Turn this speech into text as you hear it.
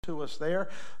to us there.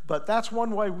 But that's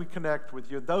one way we connect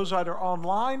with you. Those that are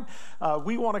online,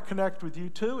 we want to connect with you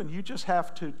too, and you just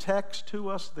have to text to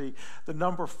us the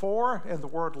number 4 and the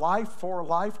word life, 4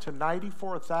 life to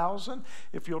 94,000.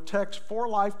 If you'll text 4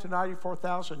 life to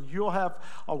 94,000, you'll have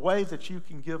a way that you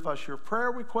can give us your prayer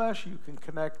requests. You can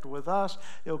connect with us.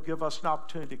 It'll give us an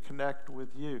opportunity to connect with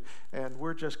you. And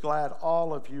we're just glad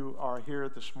all of you are here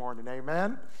this morning.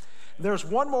 Amen. There's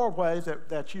one more way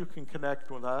that you can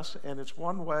connect with us, and it's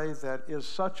one way that is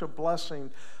such a blessing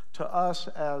to us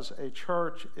as a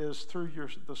church is through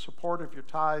the support of your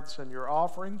tithes and your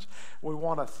offerings. We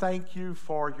want to thank you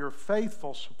for your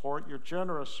faithful support, your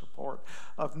generous support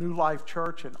of New Life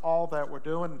Church and all that we're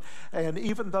doing. And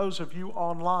even those of you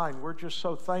online, we're just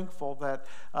so thankful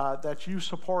that you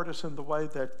support us in the way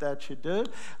that you do.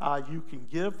 You can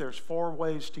give. There's 4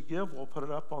 ways to give. We'll put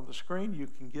it up on the screen. You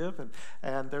can give,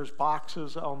 and there's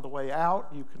boxes on the way out.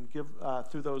 You can give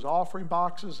through those offering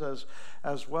boxes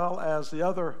as well as the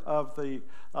other of the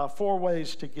 4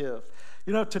 ways to give.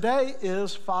 You know, today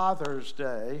is Father's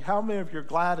Day. How many of you are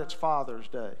glad it's Father's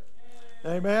Day?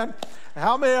 Amen.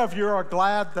 How many of you are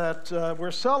glad that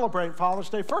we're celebrating Father's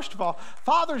Day? First of all,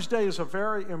 Father's Day is a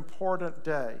very important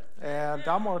day, and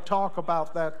I'm going to talk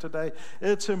about that today.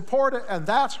 It's important, and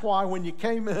that's why when you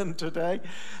came in today,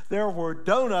 there were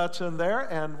donuts in there,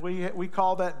 and we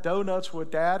call that Donuts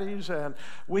with Daddies, and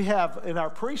we have in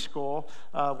our preschool,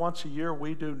 once a year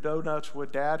we do Donuts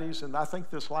with Daddies, and I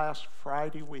think this last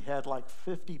Friday we had like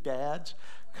 50 dads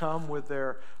come with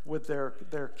their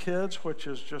kids, which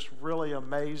is just really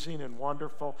amazing and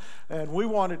wonderful. And we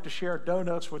wanted to share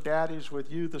Donuts with Daddies with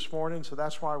you this morning, so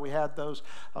that's why we had those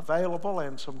available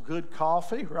and some good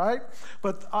coffee, right?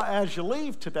 But as you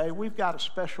leave today, we've got a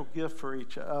special gift for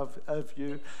each of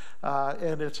you,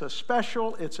 and it's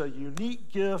a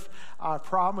unique gift. I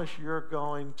promise you're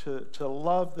going to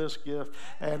love this gift.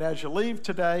 And as you leave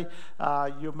today,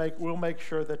 we'll make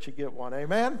sure that you get one.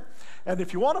 Amen? And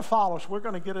if you want to follow us, we're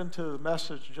going to get into the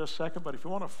message in just a second, but if you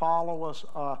want to follow us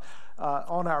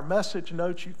on our message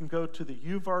notes, you can go to the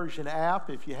YouVersion app.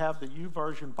 If you have the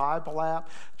YouVersion Bible app,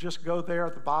 just go there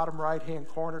at the bottom right-hand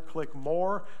corner, click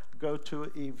More, go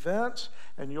to Events,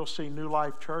 and you'll see New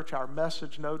Life Church. Our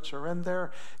message notes are in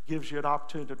there. Gives you an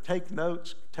opportunity to take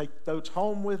notes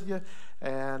home with you,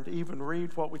 and even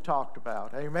read what we talked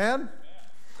about. Amen?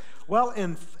 Well,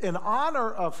 in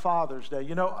honor of Father's Day,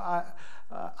 you know,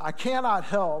 I cannot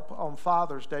help on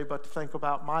Father's Day but to think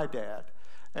about my dad.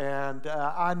 And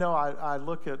I know I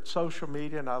look at social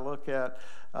media and I look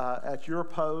at your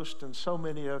post, and so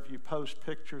many of you post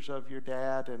pictures of your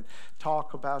dad and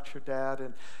talk about your dad.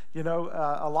 And, you know,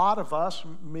 a lot of us,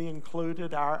 me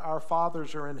included, our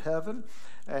fathers are in heaven.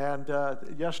 And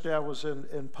yesterday I was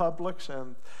in Publix,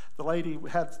 and the lady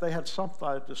had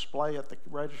something display at the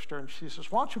register, and she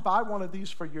says, "Why don't you buy one of these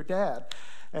for your dad?"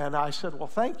 And I said, "Well,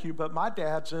 thank you, but my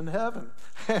dad's in heaven."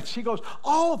 And she goes,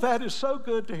 "Oh, that is so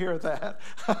good to hear that."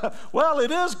 Well,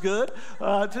 it is good.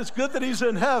 It's good that he's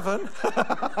in heaven.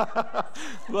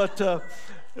 But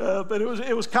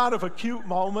it was kind of a cute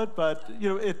moment. But you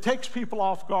know, it takes people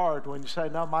off guard when you say,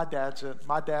 "No, my dad's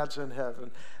in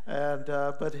heaven." And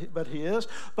but he is.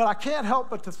 But I can't help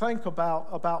but to think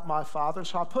about my father.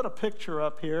 So I put a picture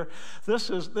up here. This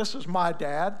is my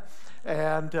dad.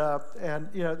 And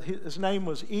you know, his name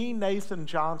was E. Nathan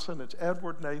Johnson. It's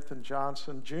Edward Nathan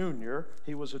Johnson, Jr.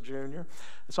 He was a junior.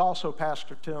 It's also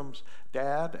Pastor Tim's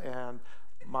dad and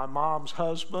my mom's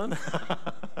husband.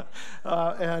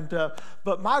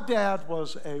 But my dad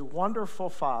was a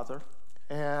wonderful father,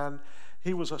 and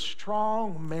he was a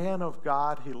strong man of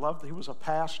God. He was a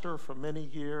pastor for many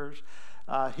years.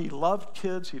 He loved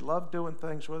kids. He loved doing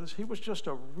things with us. He was just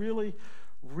a really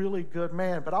good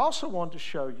man. But I also wanted to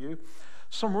show you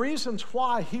some reasons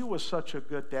why he was such a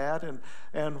good dad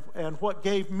and what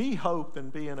gave me hope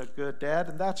in being a good dad.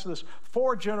 And that's this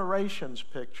 4 generations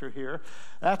picture here.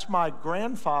 That's my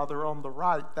grandfather on the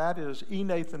right. That is E.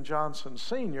 Nathan Johnson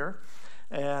Sr.,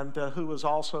 and who was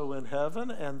also in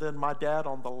heaven, and then my dad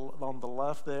on the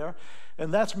left there.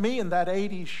 And that's me in that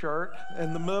 80s shirt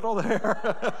in the middle there.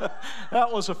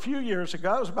 That was a few years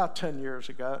ago. It was about 10 years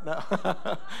ago. No.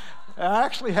 I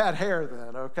actually had hair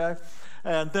then, okay?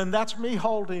 And then that's me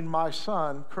holding my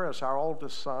son, Chris, our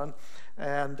oldest son.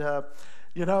 And,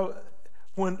 you know,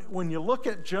 when you look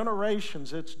at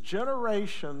generations, it's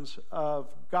generations of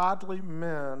godly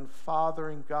men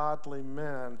fathering godly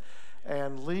men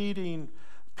and leading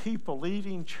people,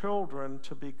 leading children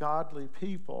to be godly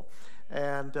people.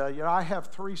 And, I have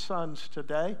 3 sons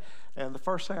today, and the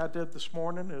first thing I did this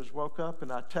morning is woke up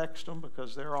and I texted them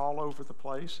because they're all over the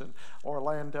place in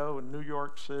Orlando and New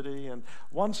York City, and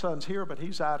one son's here, but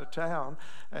he's out of town,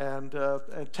 and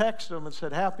texted them and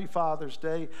said, "Happy Father's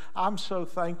Day. I'm so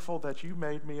thankful that you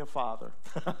made me a father."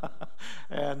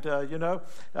 And,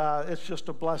 it's just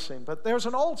a blessing. But there's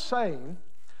an old saying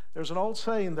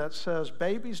that says,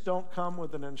 babies don't come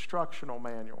with an instructional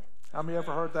manual. How many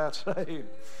ever heard that saying?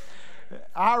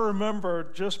 I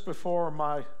remember just before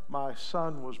my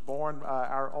son was born,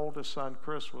 our oldest son,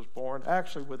 Chris, was born.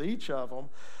 Actually, with each of them,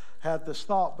 had this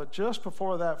thought. But just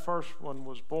before that first one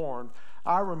was born,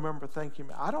 I remember thinking,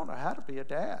 I don't know how to be a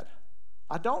dad.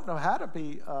 I don't know how to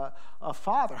be a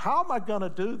father. How am I going to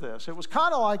do this? It was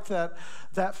kind of like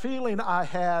that feeling I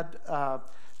had.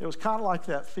 It was kind of like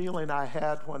that feeling I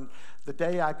had when the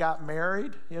day I got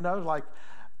married,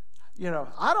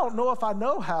 I don't know if I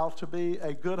know how to be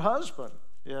a good husband,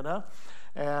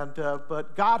 and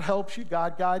but God helps you,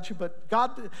 God guides you,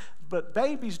 but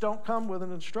babies don't come with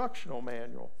an instructional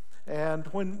manual. And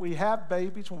when we have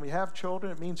babies, when we have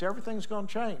children, it means everything's going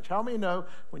to change. How many know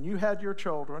when you had your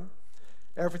children,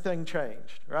 everything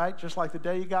changed, right? Just like the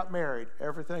day you got married,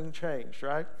 everything changed,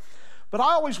 right? But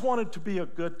I always wanted to be a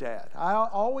good dad. I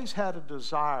always had a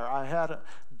desire. I had a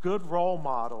good role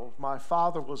model. My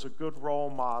father was a good role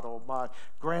model. My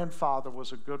grandfather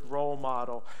was a good role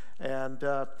model. And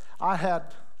can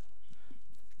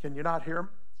you not hear me?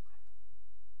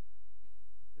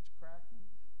 It's cracking?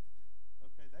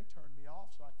 Okay, they turned me off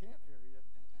so I can't hear you.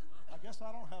 I guess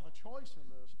I don't have a choice in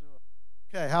this, do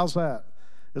I? Okay, how's that?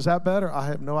 Is that better? I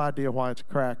have no idea why it's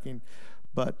cracking,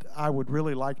 but I would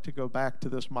really like to go back to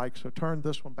this mic. So turn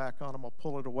this one back on. I'm going to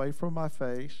pull it away from my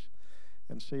face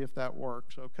and see if that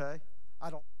works, okay?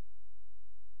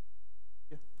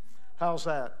 How's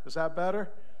that? Is that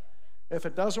better? If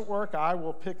it doesn't work, I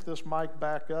will pick this mic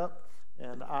back up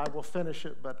and I will finish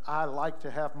it, but I like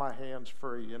to have my hands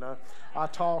free, I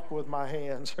talk with my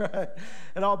hands, right?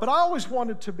 But I always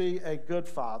wanted to be a good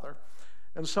father.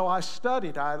 And so I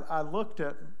studied. I looked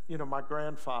at, my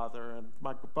grandfather and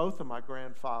both of my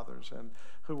grandfathers, and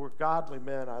who were godly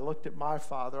men. I looked at my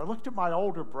father. I looked at my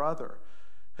older brother,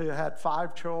 who had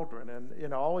 5 children,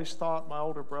 and I always thought my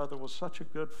older brother was such a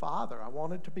good father. I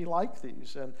wanted to be like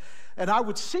these, and I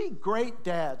would see great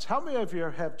dads. How many of you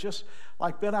have just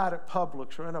been out at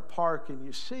Publix or in a park, and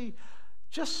you see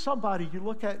just somebody you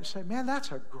look at and say, "Man,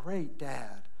 that's a great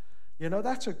dad."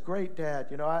 That's a great dad.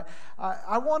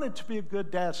 I wanted to be a good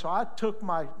dad, so I took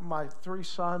my 3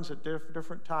 sons at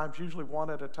different times, usually one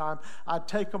at a time. I'd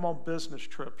take them on business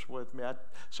trips with me.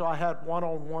 So I had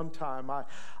one-on-one time.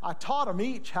 I taught them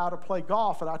each how to play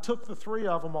golf, and I took the 3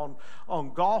 of them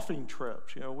on golfing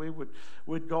trips.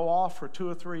 We'd go off for 2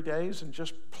 or 3 days and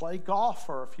just play golf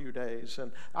for a few days.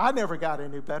 And I never got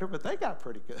any better, but they got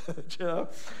pretty good.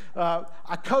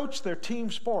 I coached their team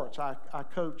sports. I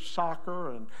coached soccer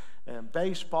and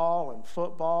baseball and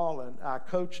football, and I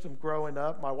coached them growing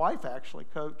up. My wife actually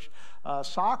coached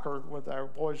soccer with our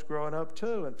boys growing up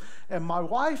too. And my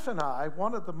wife and I,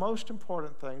 one of the most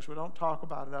important things we don't talk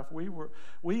about enough, we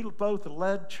both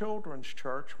led children's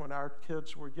church when our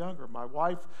kids were younger. My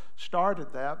wife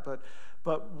started that,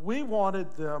 but we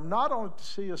wanted them not only to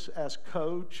see us as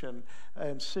coach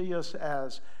and see us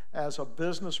as a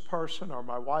business person, or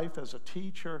my wife as a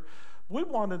teacher. We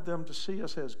wanted them to see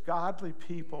us as godly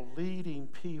people,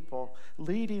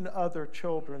 leading other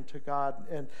children to God.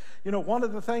 And, one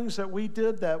of the things that we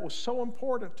did that was so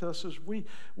important to us is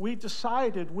we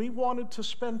decided we wanted to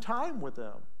spend time with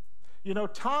them.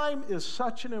 Time is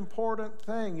such an important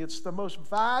thing. It's the most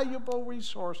valuable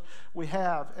resource we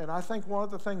have. And I think one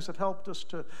of the things that helped us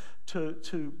to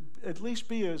at least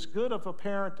be as good of a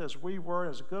parent as we were,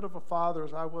 as good of a father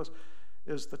as I was,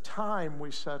 is the time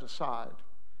we set aside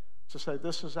to say,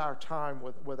 this is our time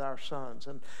with our sons.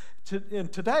 And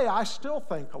today, I still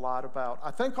think a lot about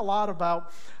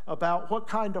what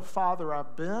kind of father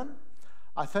I've been.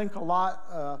 I think a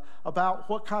lot about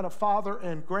what kind of father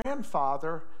and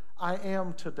grandfather I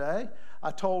am today.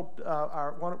 I told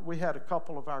we had a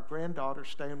couple of our granddaughters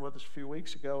staying with us a few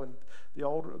weeks ago, and the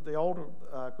older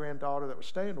granddaughter that was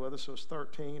staying with us was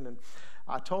 13, and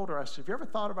I told her, I said, "Have you ever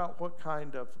thought about what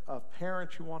kind of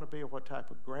parent you want to be, or what type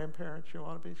of grandparent you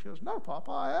want to be?" She goes, "No,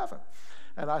 Papa, I haven't."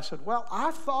 And I said, "Well,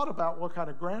 I've thought about what kind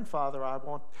of grandfather I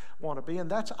want to be,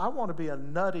 and I want to be a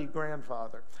nutty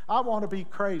grandfather. I want to be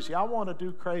crazy. I want to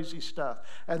do crazy stuff."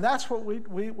 And that's what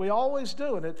we always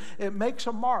do, and it makes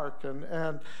a mark. dark.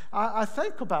 And I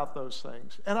think about those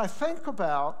things. And I think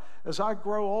about, as I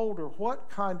grow older, what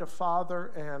kind of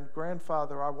father and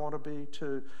grandfather I want to be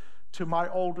to my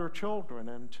older children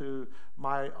and to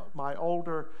my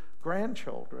older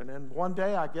grandchildren. And one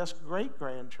day, I guess,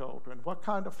 great-grandchildren. What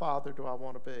kind of father do I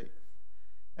want to be?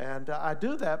 And I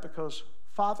do that because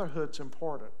fatherhood's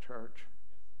important, church.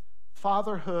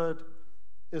 Fatherhood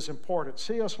is important.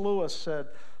 C.S. Lewis said,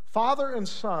 "Father and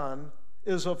son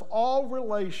is of all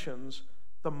relations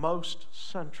the most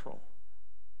central."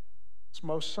 It's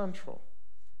most central.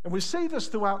 And we see this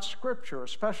throughout Scripture,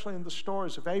 especially in the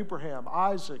stories of Abraham,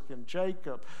 Isaac, and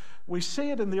Jacob. We see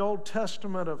it in the Old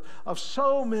Testament of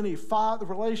so many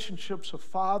relationships of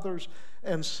fathers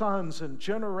and sons and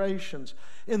generations.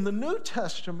 In the New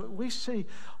Testament, we see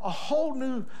a whole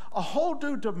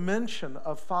new dimension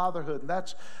of fatherhood. And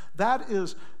that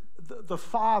is the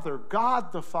Father,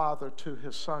 God the Father, to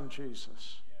his Son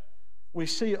Jesus. We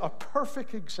see a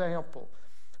perfect example.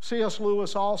 C.S.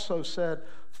 Lewis also said,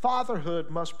 fatherhood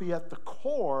must be at the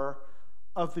core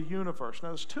of the universe. Now,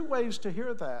 there's two ways to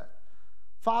hear that.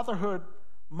 Fatherhood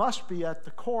must be at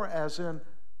the core, as in,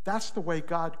 that's the way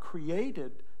God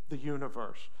created the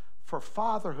universe, for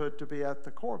fatherhood to be at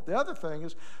the core. The other thing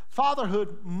is,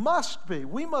 fatherhood must be,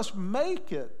 we must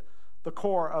make it the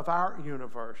core of our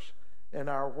universe and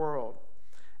our world.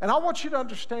 And I want you to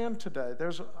understand today,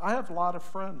 I have a lot of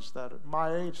friends that at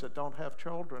my age that don't have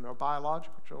children or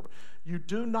biological children. You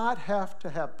do not have to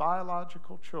have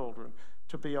biological children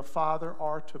to be a father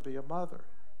or to be a mother.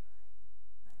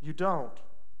 You don't.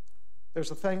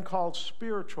 There's a thing called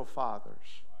spiritual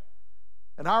fathers.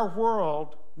 And our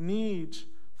world needs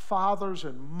fathers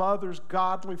and mothers,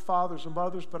 godly fathers and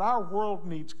mothers, but our world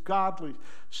needs godly,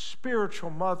 spiritual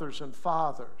mothers and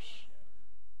fathers.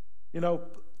 You know,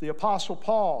 the Apostle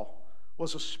Paul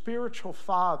was a spiritual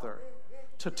father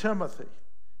to Timothy.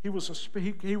 He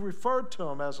referred to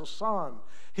him as a son.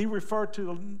 He referred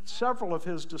to several of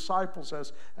his disciples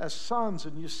as sons,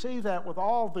 and you see that with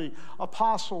all the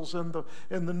apostles in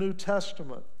the New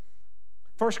Testament.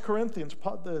 1 Corinthians,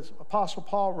 the Apostle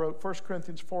Paul wrote, 1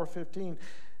 Corinthians 4:15.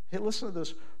 Hey, listen to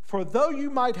this. "For though you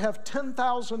might have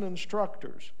 10,000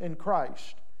 instructors in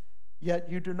Christ,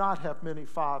 yet you do not have many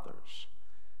fathers."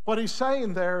 What he's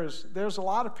saying there is there's a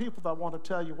lot of people that want to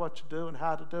tell you what to do and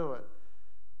how to do it.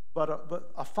 But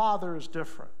a father is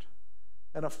different.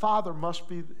 And a father must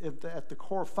be at the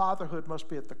core. Fatherhood must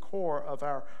be at the core of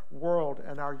our world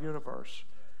and our universe.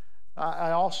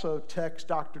 I also text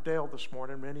Dr. Dale this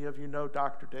morning. Many of you know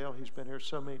Dr. Dale. He's been here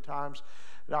so many times.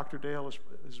 Dr. Dale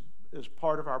is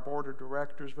part of our board of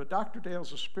directors. But Dr.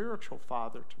 Dale's a spiritual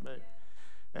father to me.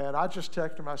 And I just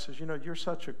texted him. I said, you know, you're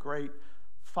such a great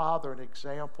father, an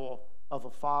example of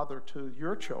a father to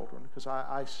your children, because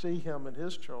I see him and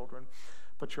his children.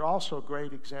 But you're also a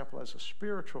great example as a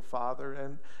spiritual father,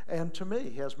 and to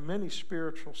me, he has many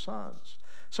spiritual sons.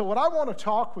 So what I want to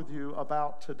talk with you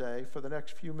about today for the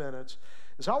next few minutes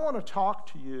is I want to talk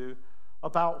to you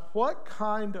about what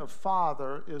kind of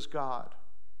father is God.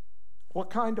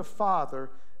 What kind of father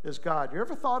is God? You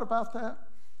ever thought about that?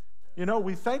 You know,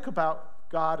 we think about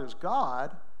God as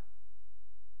God.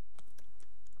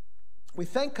 We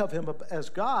think of him as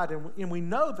God, and we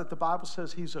know that the Bible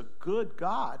says he's a good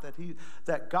God,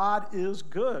 that God is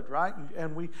good, right?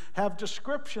 And we have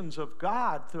descriptions of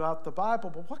God throughout the Bible,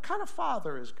 but what kind of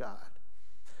father is God?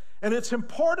 And it's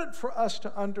important for us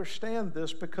to understand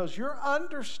this because your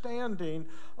understanding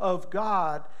of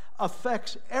God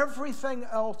affects everything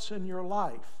else in your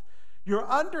life. Your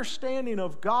understanding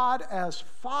of God as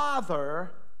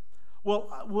Father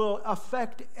will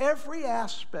affect every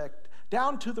aspect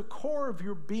down to the core of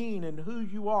your being and who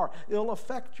you are. It'll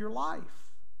affect your life.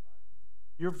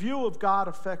 Your view of God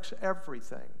affects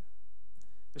everything.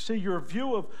 You see, your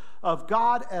view of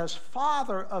God as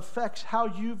Father affects how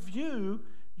you view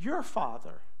your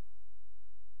Father.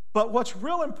 But what's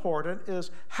real important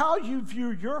is how you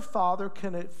view your Father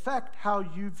can affect how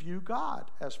you view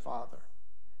God as Father.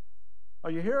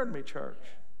 Are you hearing me, church?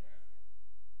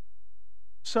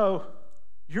 So,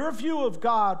 your view of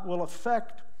God will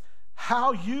affect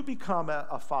how you become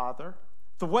a father,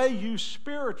 the way you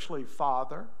spiritually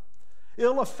father.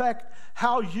 It'll affect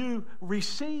how you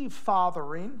receive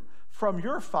fathering from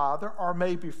your father or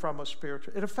maybe from a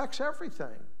spiritual. It affects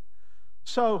everything.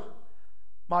 So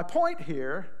my point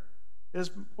here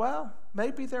is, well,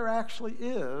 maybe there actually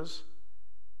is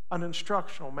an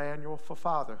instructional manual for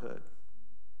fatherhood.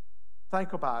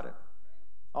 Think about it.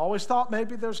 I always thought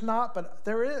maybe there's not, but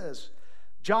there is.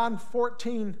 John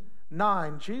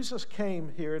 14:9, Jesus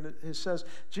came here and it says,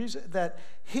 that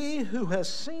he who has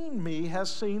seen me has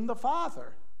seen the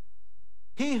Father.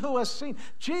 He who has seen.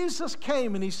 Jesus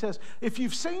came and he says, if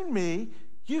you've seen me,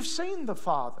 you've seen the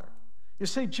Father. You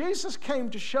see, Jesus came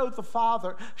to show the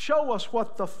Father, show us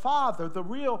what the Father, the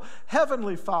real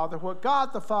heavenly Father, what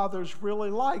God the Father is really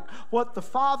like, what the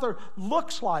Father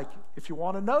looks like. If you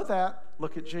want to know that,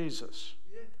 look at Jesus.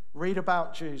 Read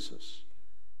about Jesus.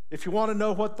 If you want to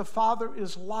know what the Father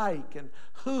is like and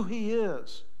who he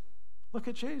is, look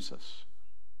at Jesus.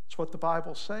 That's what the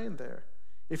Bible's saying there.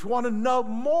 If you want to know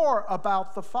more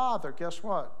about the Father, guess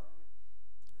what?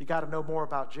 You got to know more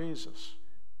about Jesus.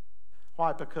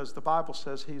 Why? Because the Bible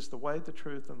says he's the way, the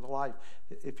truth, and the life.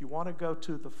 If you want to go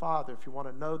to the Father, if you want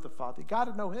to know the Father, you got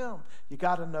to know him. You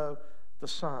got to know the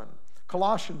Son.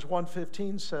 Colossians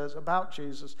 1:15 says about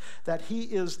Jesus that he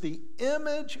is the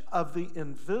image of the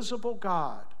invisible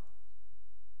God.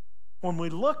 When we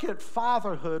look at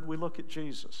fatherhood, we look at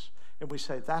Jesus, and we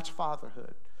say, that's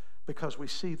fatherhood, because we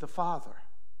see the Father.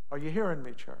 Are you hearing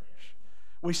me, church?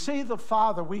 We see the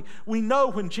Father. We know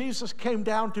when Jesus came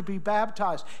down to be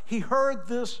baptized, he heard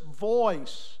this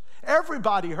voice.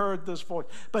 Everybody heard this voice,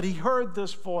 but he heard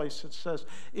this voice. It says,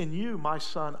 in you, my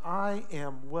son, I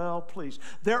am well pleased.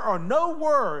 There are no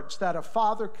words that a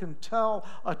father can tell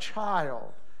a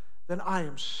child than I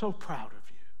am so proud of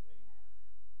you.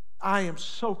 I am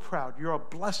so proud. You're a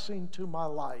blessing to my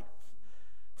life.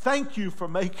 Thank you for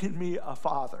making me a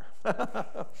father.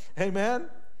 Amen?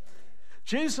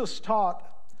 Jesus taught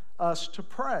us to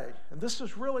pray, and this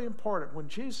is really important. When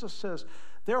Jesus says,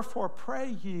 therefore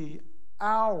pray ye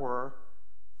our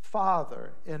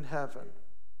Father in heaven.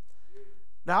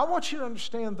 Now I want you to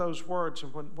understand those words,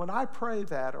 and when I pray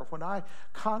that, or when I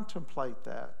contemplate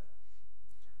that,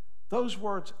 those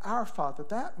words, our Father,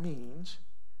 that means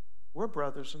we're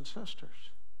brothers and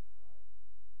sisters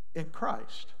in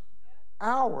Christ.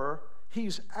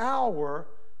 He's our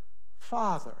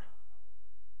Father.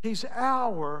 He's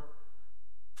our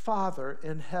Father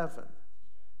in heaven.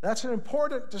 That's an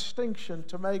important distinction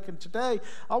to make. And today,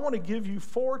 I want to give you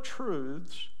 4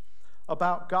 truths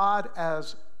about God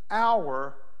as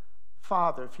our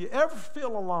Father. If you ever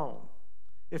feel alone,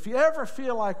 if you ever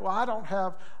feel like, well, I don't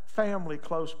have family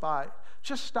close by,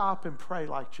 just stop and pray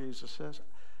like Jesus says.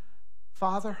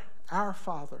 Father, our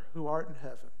Father who art in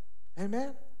heaven.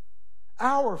 Amen?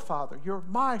 Our Father. You're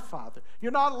my Father.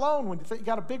 You're not alone when you think you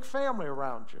got a big family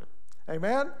around you.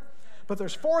 Amen? But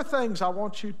there's 4 things I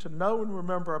want you to know and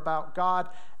remember about God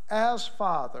as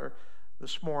Father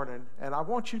this morning. And I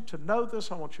want you to know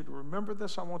this. I want you to remember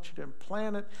this. I want you to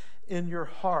implant it in your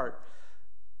heart.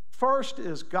 First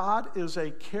is God is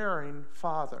a caring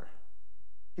Father.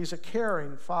 He's a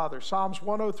caring Father. Psalms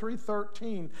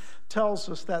 103:13 tells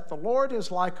us that the Lord is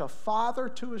like a father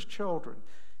to his children,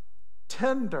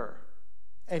 tender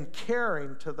and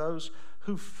caring to those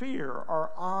who fear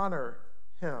or honor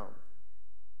him.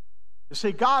 You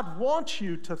see, God wants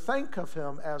you to think of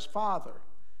him as Father.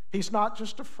 He's not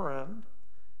just a friend.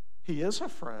 He is a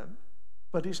friend,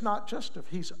 but he's not just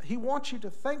he wants you to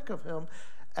think of him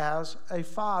as a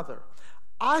Father.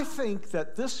 I think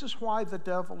that this is why the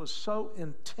devil is so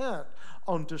intent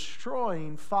on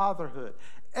destroying fatherhood.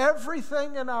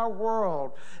 Everything in our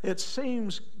world, it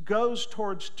seems, goes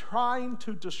towards trying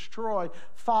to destroy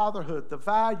fatherhood, the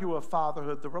value of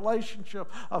fatherhood, the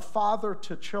relationship of father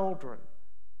to children.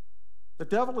 The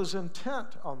devil is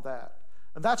intent on that.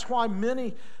 And that's why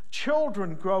many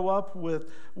children grow up with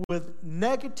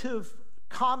negative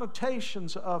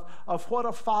connotations of what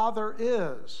a father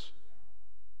is.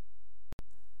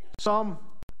 Some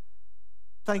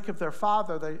think of their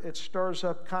father, it stirs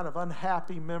up kind of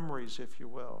unhappy memories, if you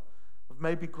will, of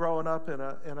maybe growing up in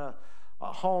a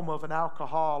home of an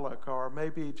alcoholic, or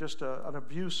maybe just an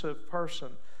abusive person.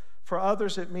 For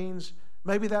others, it means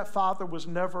maybe that father was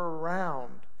never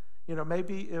around. You know,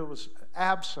 maybe it was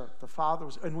absent. The father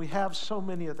was, and we have so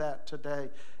many of that today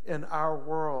in our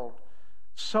world.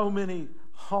 So many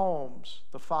homes,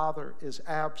 the father is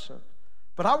absent.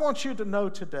 But I want you to know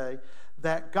today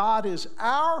that God is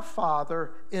our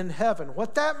Father in heaven.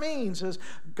 What that means is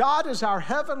God is our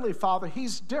heavenly Father.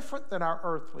 He's different than our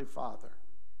earthly father.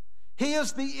 He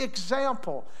is the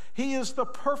example. He is the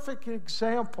perfect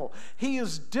example. He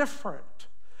is different.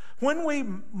 When we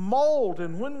mold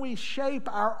and when we shape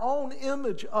our own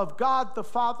image of God the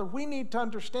Father, we need to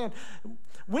understand,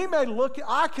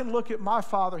 I can look at my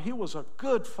father. He was a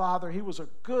good father. He was a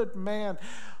good man.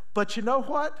 But you know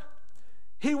what?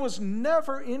 He was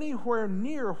never anywhere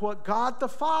near what God the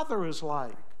Father is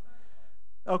like.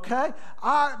 Okay?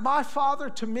 My father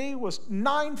to me was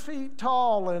 9 feet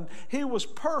tall and he was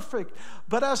perfect.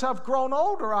 But as I've grown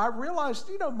older, I realized,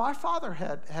 my father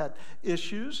had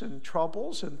issues and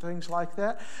troubles and things like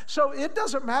that. So it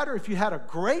doesn't matter if you had a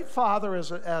great father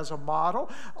as a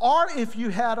model or if you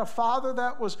had a father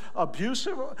that was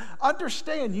abusive.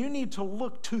 Understand, you need to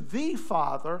look to the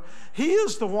Father. He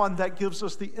is the one that gives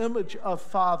us the image of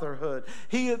fatherhood.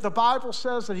 The Bible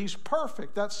says that he's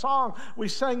perfect. That song we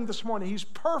sang this morning, he's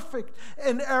perfect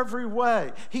in every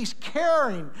way. He's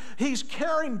caring. He's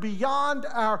caring beyond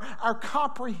our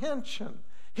comprehension.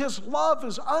 His love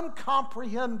is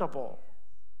uncomprehendable.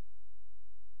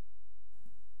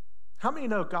 How many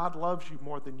know God loves you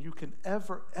more than you can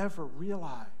ever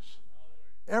realize,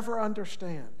 ever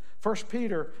understand? 1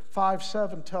 Peter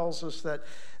 5:7 tells us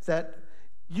that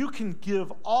you can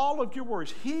give all of your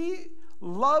worries. He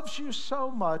loves you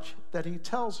so much that he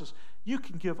tells us you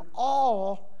can give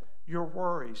all your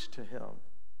worries to him.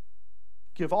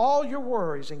 Give all your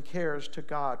worries and cares to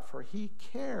God, for he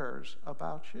cares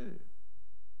about you.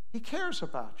 He cares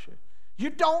about you. You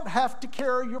don't have to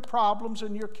carry your problems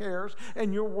and your cares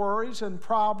and your worries and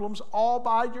problems all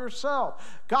by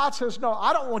yourself. God says, no,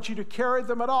 I don't want you to carry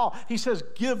them at all. He says,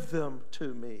 give them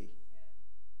to me.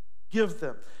 Give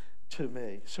them to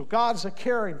me. So God is a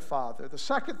caring Father. The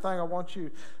second thing I want you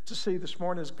to see this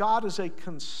morning is God is a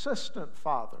consistent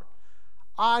Father.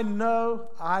 I know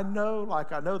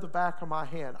like I know the back of my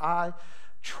hand. I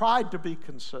tried to be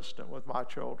consistent with my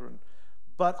children,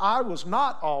 but I was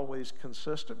not always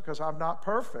consistent because I'm not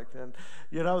perfect. And,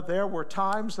 there were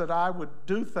times that I would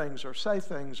do things or say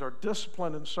things or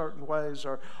discipline in certain ways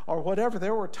or whatever.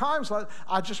 There were times that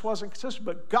I just wasn't consistent,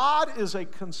 but God is a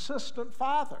consistent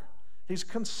Father. He's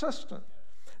consistent.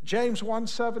 James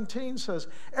 1:17 says,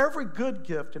 every good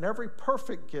gift and every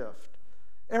perfect gift,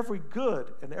 every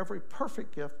good and every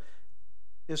perfect gift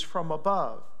is from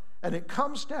above, and it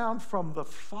comes down from the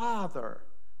Father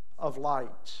of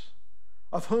lights,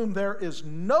 of whom there is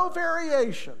no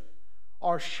variation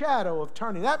or shadow of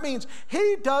turning. That means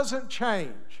he doesn't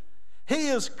change. He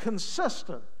is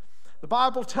consistent. The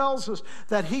Bible tells us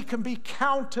that he can be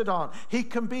counted on. He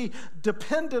can be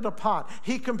depended upon.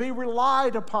 He can be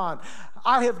relied upon.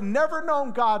 I have never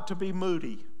known God to be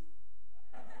moody.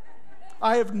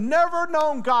 I have never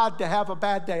known God to have a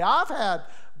bad day. I've had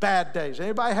bad days.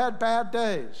 Anybody had bad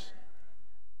days?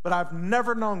 But I've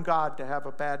never known God to have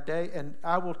a bad day, and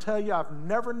I will tell you, I've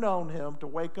never known him to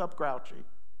wake up grouchy.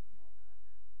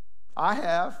 I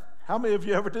have. How many of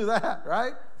you ever do that,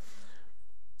 right?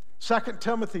 2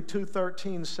 Timothy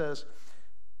 2:13 says,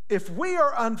 if we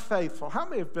are unfaithful, how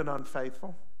many have been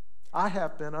unfaithful? I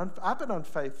have been. I've been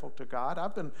unfaithful to God.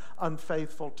 I've been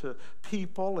unfaithful to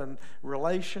people and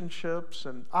relationships,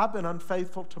 and I've been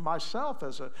unfaithful to myself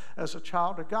as a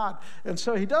child of God. And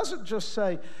so he doesn't just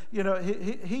say,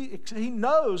 he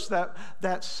knows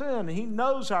that sin. He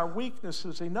knows our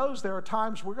weaknesses. He knows there are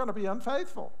times we're going to be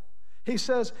unfaithful. He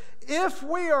says, if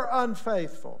we are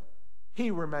unfaithful,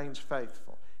 he remains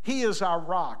faithful. He is our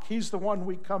rock. He's the one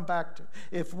we come back to.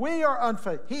 If we are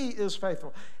unfaithful, he is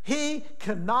faithful. He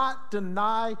cannot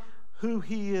deny who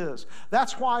he is.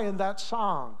 That's why in that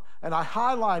song, and I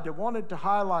wanted to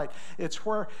highlight, it's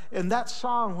where in that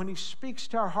song, when he speaks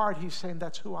to our heart, he's saying,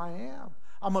 that's who I am.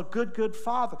 I'm a good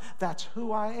father. That's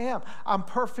who I am. I'm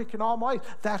perfect in all my ways.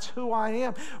 That's who I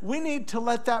am. We need to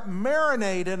let that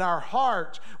marinate in our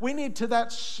hearts. We need to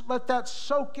let that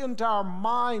soak into our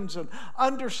minds and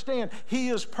understand he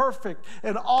is perfect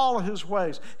in all of his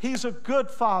ways. He's a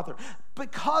good father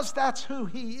because that's who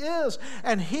he is,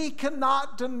 and he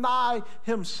cannot deny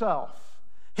himself.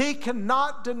 He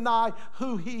cannot deny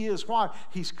who he is. Why?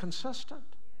 He's consistent.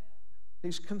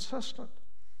 He's consistent.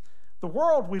 The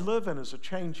world we live in is a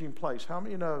changing place. How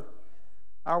many know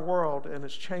our world, and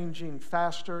it's changing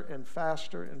faster and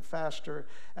faster and faster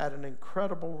at an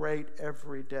incredible rate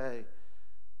every day.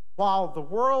 While the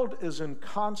world is in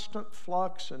constant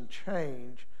flux and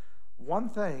change, one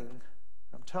thing,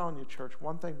 I'm telling you, church,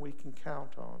 one thing we can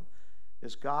count on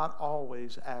is God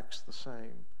always acts the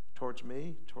same towards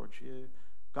me, towards you.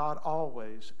 God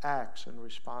always acts and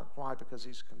responds. Why? Because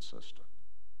he's consistent.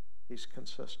 He's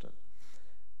consistent.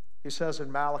 He says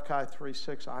in Malachi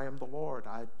 3:6, I am the Lord.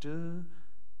 I do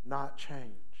not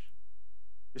change.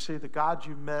 You see, the God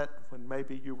you met when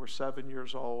maybe you were 7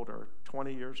 years old or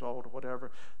 20 years old or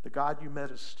whatever, the God you met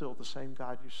is still the same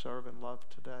God you serve and love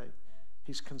today.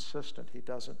 He's consistent. He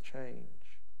doesn't change.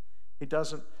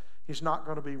 He's not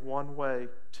going to be one way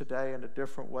today and a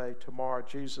different way tomorrow.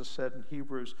 Jesus said in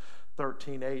Hebrews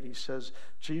 13:8, he says,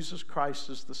 Jesus Christ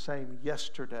is the same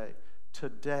yesterday,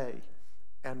 today,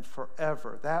 and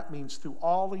forever. That means through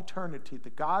all eternity. The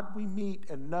God we meet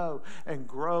and know and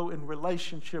grow in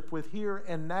relationship with here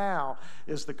and now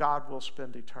is the God we'll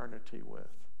spend eternity with.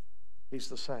 He's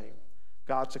the same.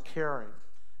 God's a caring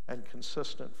and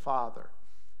consistent Father.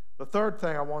 The third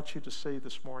thing I want you to see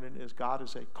this morning is God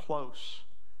is a close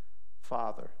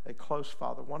Father, a close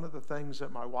Father. One of the things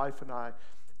that my wife and I,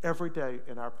 every day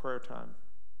in our prayer time,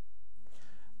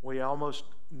 we almost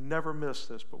never miss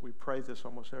this, but we pray this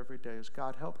almost every day, is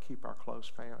God, help keep our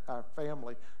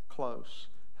family close.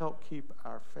 Help keep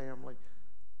our family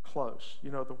close. You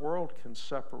know, the world can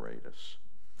separate us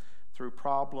through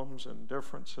problems and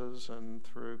differences and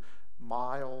through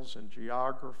miles and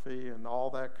geography and all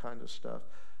that kind of stuff.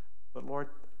 But Lord,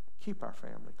 keep our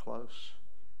family close.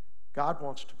 God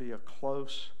wants to be a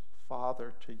close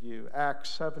Father to you.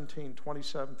 Acts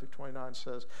 17:27-29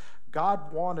 says,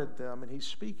 God wanted them, and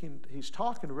he's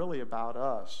talking really about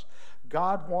us.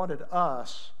 God wanted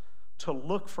us to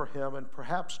look for him and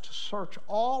perhaps to search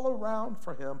all around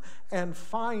for him and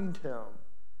find him,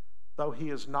 though he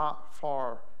is not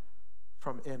far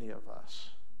from any of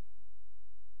us.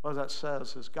 What that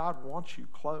says is God wants you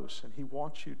close, and he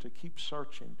wants you to keep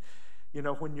searching. You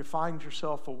know, when you find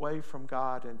yourself away from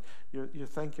God and you're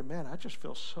thinking, man, I just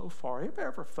feel so far. Anybody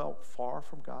ever felt far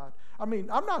from God? I mean,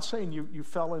 I'm not saying you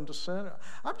fell into sin.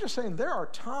 I'm just saying there are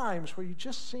times where you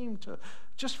just seem to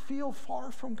just feel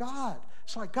far from God.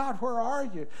 It's like, God, where are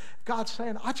you? God's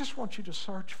saying, I just want you to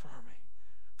search for me.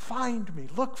 Find me.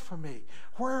 Look for me.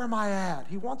 Where am I at?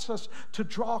 He wants us to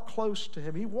draw close to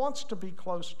him. He wants to be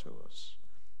close to us.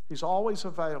 He's always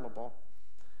available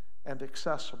and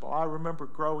accessible. I remember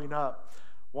growing up,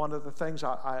 one of the things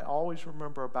I always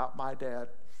remember about my dad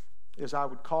is I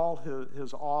would call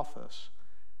his office,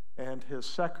 and his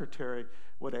secretary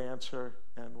would answer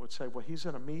and would say, well, he's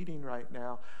in a meeting right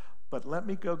now, but let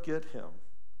me go get him.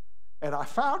 And I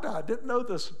found out, I didn't know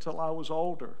this until I was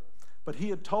older, but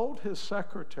he had told his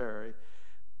secretary,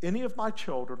 any of my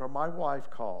children or my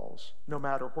wife calls, no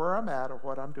matter where I'm at or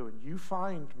what I'm doing, you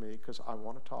find me because I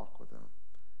want to talk with them.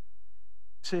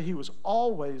 See, he was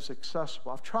always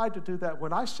accessible. I've tried to do that.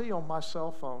 When I see on my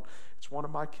cell phone, it's one of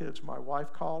my kids, my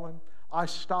wife calling, I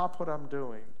stop what I'm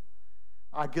doing.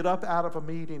 I get up out of a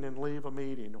meeting and leave a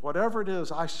meeting. Whatever it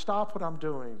is, I stop what I'm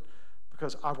doing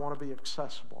because I want to be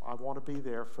accessible. I want to be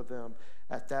there for them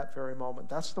at that very moment.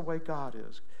 That's the way God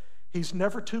is. He's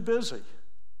never too busy.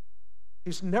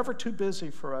 He's never too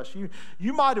busy for us.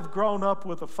 You might have grown up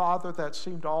with a father that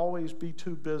seemed to always be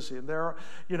too busy. And there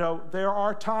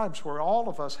are times where all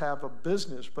of us have a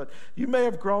business, but you may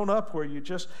have grown up where you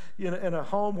just, in a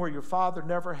home where your father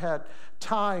never had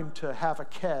time to have a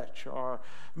catch, or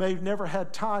may have never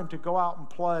had time to go out and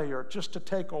play, or just to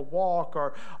take a walk,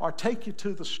 or take you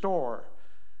to the store.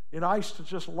 I used to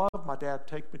just love my dad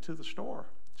to take me to the store,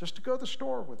 just to go to the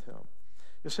store with him.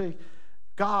 You see,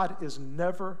 God is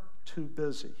never too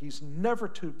busy. He's never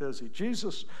too busy.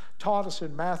 Jesus taught us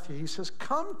in Matthew, he says,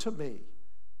 come to me.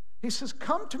 He says,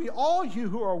 come to me, all you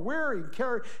who are weary and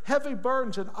carry heavy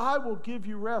burdens, and I will give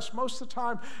you rest. Most of the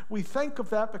time, we think of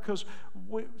that because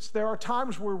there are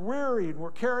times we're weary and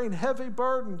we're carrying heavy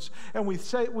burdens, and we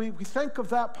think of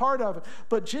that part of it.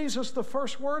 But Jesus, the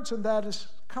first words in that is,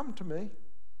 come to me.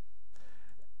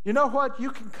 You know what? You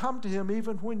can come to him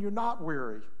even when you're not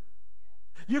weary.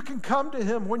 You can come to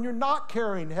him when you're not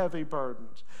carrying heavy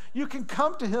burdens. You can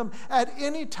come to him at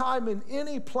any time in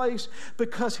any place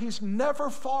because he's never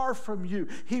far from you.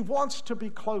 He wants to be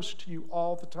close to you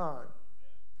all the time.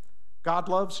 God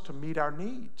loves to meet our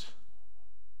needs.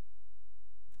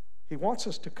 He wants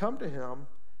us to come to him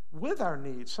with our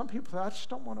needs. Some people say, I just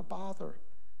don't want to bother.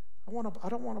 I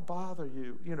don't want to bother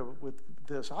you, with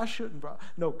this. I shouldn't.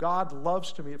 No, God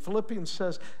loves to meet. Philippians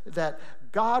says that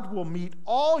God will meet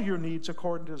all your needs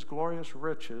according to his glorious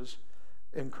riches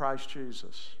in Christ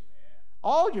Jesus.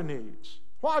 All your needs.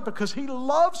 Why? Because he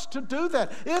loves to do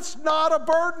that. It's not a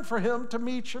burden for him to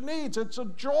meet your needs. It's a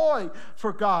joy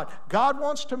for God. God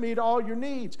wants to meet all your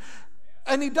needs.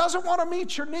 And he doesn't want to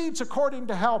meet your needs according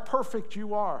to how perfect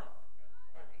you are.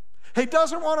 He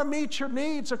doesn't want to meet your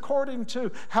needs according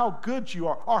to how good you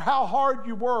are, or how hard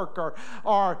you work,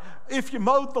 or if you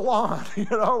mowed the lawn,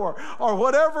 or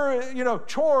whatever,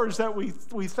 chores that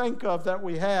we think of that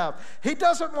we have. He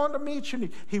doesn't want to meet your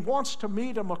needs. He wants to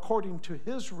meet them according to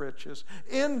his riches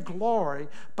in glory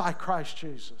by Christ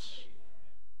Jesus.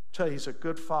 I tell you, he's a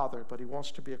good father, but he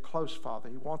wants to be a close father.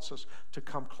 He wants us to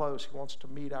come close. He wants to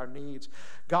meet our needs.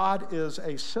 God is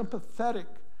a sympathetic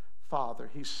father.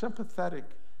 He's sympathetic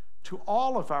to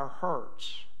all of our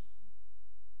hurts.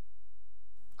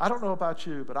 I don't know about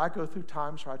you, but I go through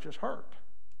times where I just hurt.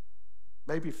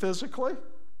 Maybe physically,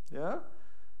 yeah.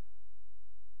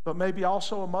 but maybe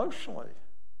also emotionally.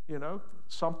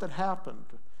 Something happened,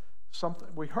 something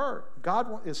we hurt.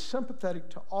 God is sympathetic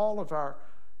to all of our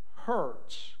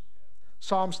hurts.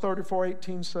 Psalms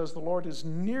 34:18 says, the Lord is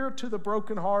near to the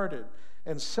brokenhearted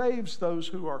and saves those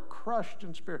who are crushed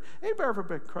in spirit. Anybody ever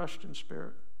been crushed in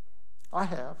spirit? I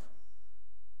have.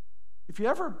 If you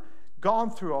ever gone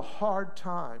through a hard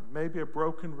time, maybe a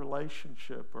broken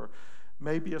relationship, or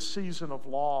maybe a season of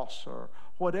loss, or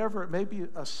whatever, it may be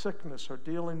a sickness or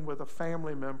dealing with a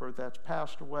family member that's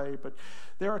passed away, but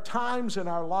there are times in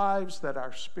our lives that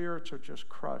our spirits are just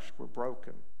crushed. We're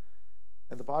broken.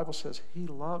 And the Bible says he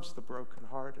loves the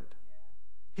brokenhearted.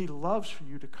 He loves for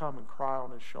you to come and cry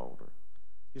on his shoulder.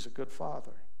 He's a good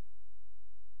father.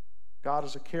 God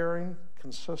is a caring,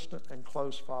 consistent, and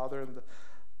close father. And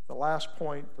the last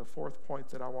point, the fourth point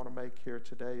that I want to make here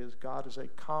today is God is a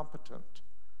competent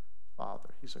father.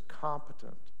 He's a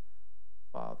competent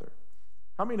father.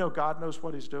 How many know God knows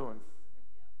what he's doing?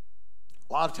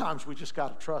 A lot of times we just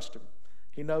got to trust him.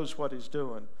 He knows what he's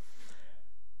doing.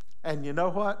 And you know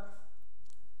what?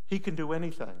 He can do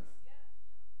anything.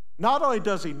 Not only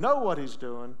does he know what he's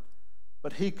doing,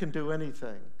 but he can do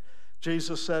anything.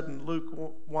 Jesus said in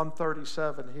Luke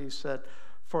 1:37, he said,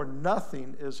 for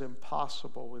nothing is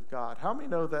impossible with God. How many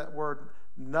know that word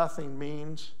nothing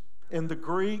means? In the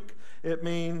Greek, it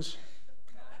means,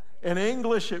 in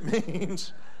English, it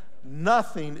means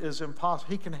nothing is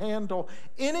impossible. He can handle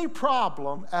any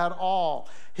problem at all.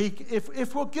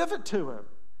 If we'll give it to him.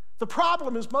 The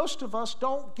problem is most of us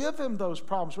don't give him those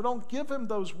problems. We don't give him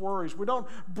those worries. We don't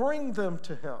bring them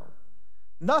to him.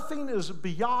 Nothing is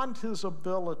beyond his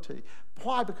ability.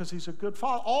 Why? Because he's a good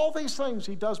father. All these things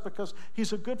he does because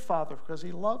he's a good father, because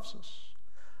he loves us.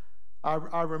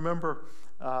 I remember,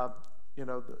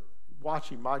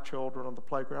 watching my children on the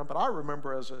playground, but I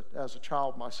remember as a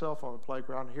child myself on the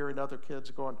playground hearing other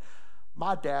kids going,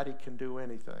 my daddy can do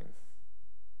anything.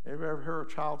 Have you ever heard a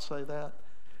child say that?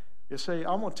 You see,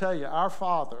 I'm going to tell you, our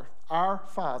Father,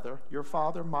 your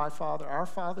Father, my Father, our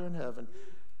Father in heaven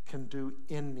can do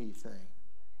anything.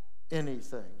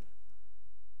 Anything.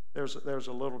 There's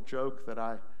a little joke that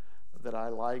I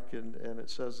like, and it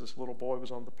says this little boy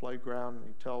was on the playground, and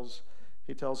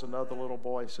he tells another little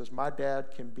boy, he says, my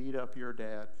dad can beat up your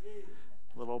dad.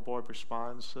 The little boy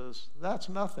responds, says, that's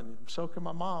nothing. So can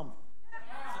my mom.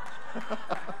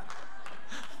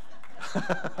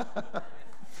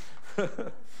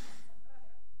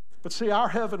 But see, our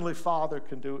Heavenly Father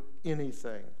can do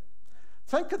anything.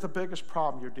 Think of the biggest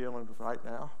problem you're dealing with right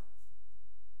now.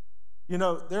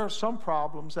 There are some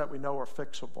problems that we know are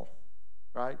fixable,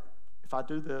 right? If I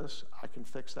do this, I can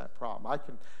fix that problem. I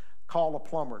can call a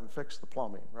plumber and fix the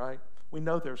plumbing, right? We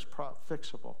know there's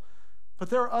fixable. But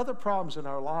there are other problems in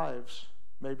our lives,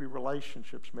 maybe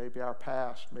relationships, maybe our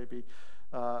past, maybe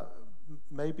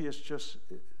it's just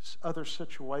other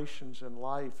situations in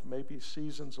life, maybe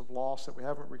seasons of loss that we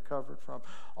haven't recovered from.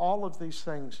 All of these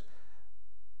things,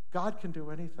 God can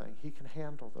do anything. He can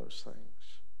handle those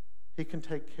things. He can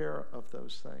take care of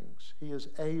those things. He is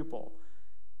able.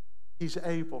 He's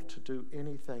able to do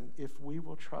anything if we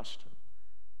will trust him.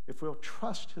 If we'll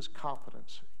trust his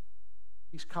competency.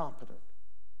 He's competent.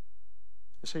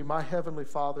 You see, my Heavenly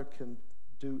Father can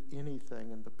do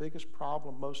anything, and the biggest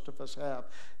problem most of us have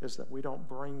is that we don't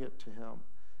bring it to him.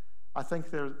 I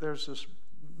think there's this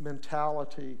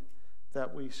mentality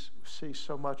that we see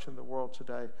so much in the world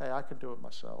today. Hey, I can do it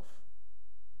myself.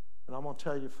 And I'm going to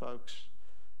tell you, folks,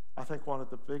 I think one of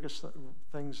the biggest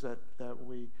things that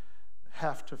we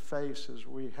have to face is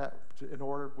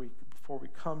before we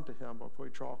come to him, or if we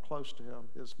draw close to him,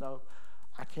 is no,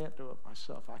 I can't do it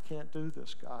myself. I can't do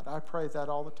this, God. I pray that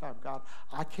all the time. God,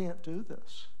 I can't do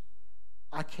this.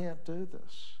 I can't do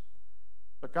this.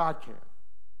 But God can.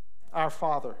 Our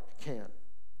Father can.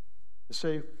 You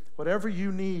see, whatever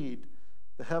you need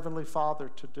the Heavenly Father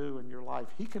to do in your life,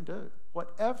 he can do.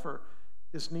 Whatever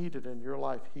is needed in your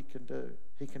life, he can do.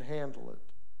 He can handle it.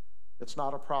 It's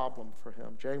not a problem for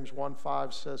him. James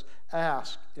 1:5 says,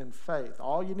 ask in faith.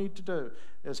 All you need to do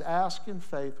is ask in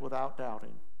faith without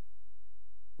doubting.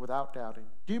 Without doubting.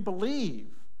 Do you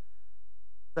believe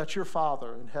that your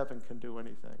Father in heaven can do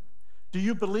anything? Do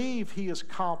you believe he is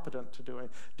competent to do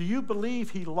it? Do you believe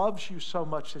he loves you so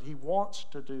much that he wants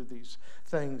to do these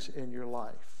things in your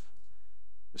life?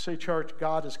 You see, church,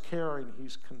 God is caring,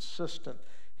 he's consistent,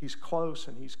 he's close,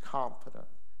 and he's competent.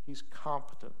 He's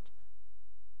competent.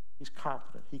 He's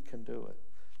competent. He can do it.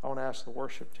 I want to ask the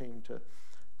worship team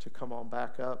to come on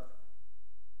back up.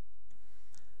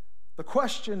 The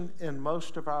question in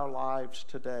most of our lives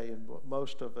today, and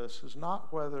most of us, is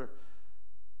not whether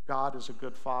God is a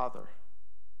good father.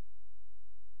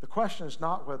 The question is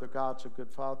not whether God's a good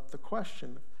father. The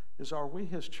question is, are we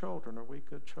his children? Are we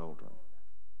good children?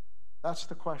 That's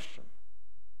the question.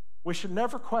 We should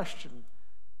never question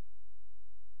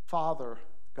Father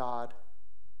God,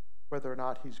 whether or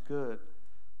not he's good,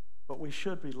 but we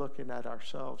should be looking at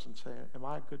ourselves and saying, am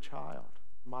I a good child?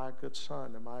 Am I a good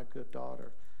son? Am I a good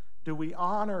daughter? Do we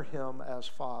honor him as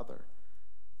Father?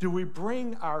 Do we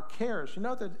bring our cares? You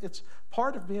know that it's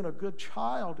part of being a good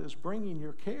child is bringing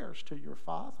your cares to your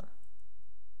Father.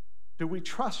 Do we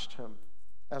trust him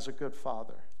as a good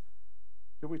Father?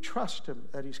 Do we trust him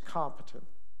that he's competent?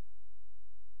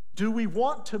 Do we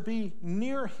want to be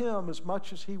near him as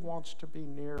much as he wants to be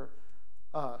near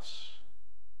us?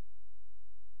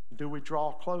 Do we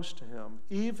draw close to him,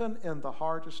 even in the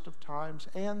hardest of times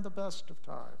and the best of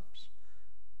times?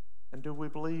 And do we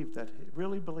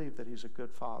really believe that he's a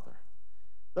good father?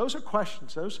 Those are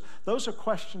questions. Those are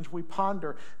questions we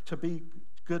ponder to be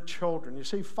good children. You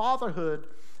see, fatherhood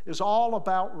is all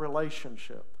about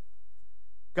relationship.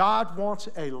 God wants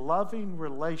a loving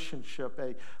relationship,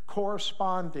 a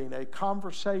corresponding, a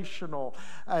conversational,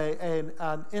 an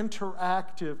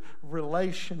interactive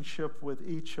relationship with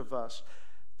each of us.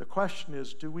 The question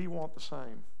is, do we want the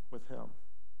same with him?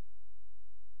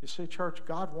 You see, church,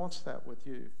 God wants that with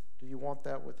you. Do you want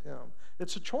that with him?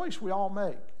 It's a choice we all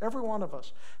make. Every one of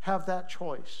us have that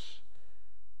choice.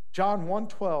 John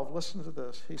 1:12, listen to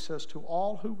this. He says, to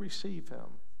all who receive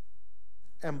him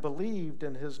and believed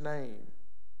in his name,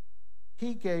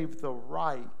 he gave the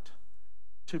right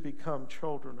to become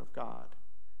children of God.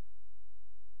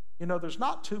 You know, there's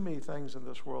not too many things in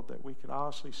this world that we can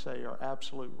honestly say are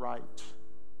absolute rights.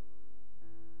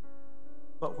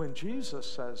 But when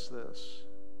Jesus says this,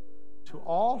 to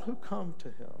all who come to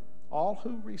him, all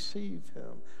who receive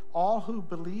him, all who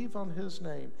believe on his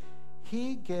name,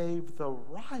 he gave the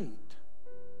right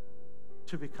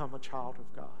to become a child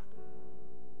of God.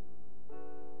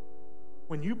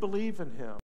 When you believe in him,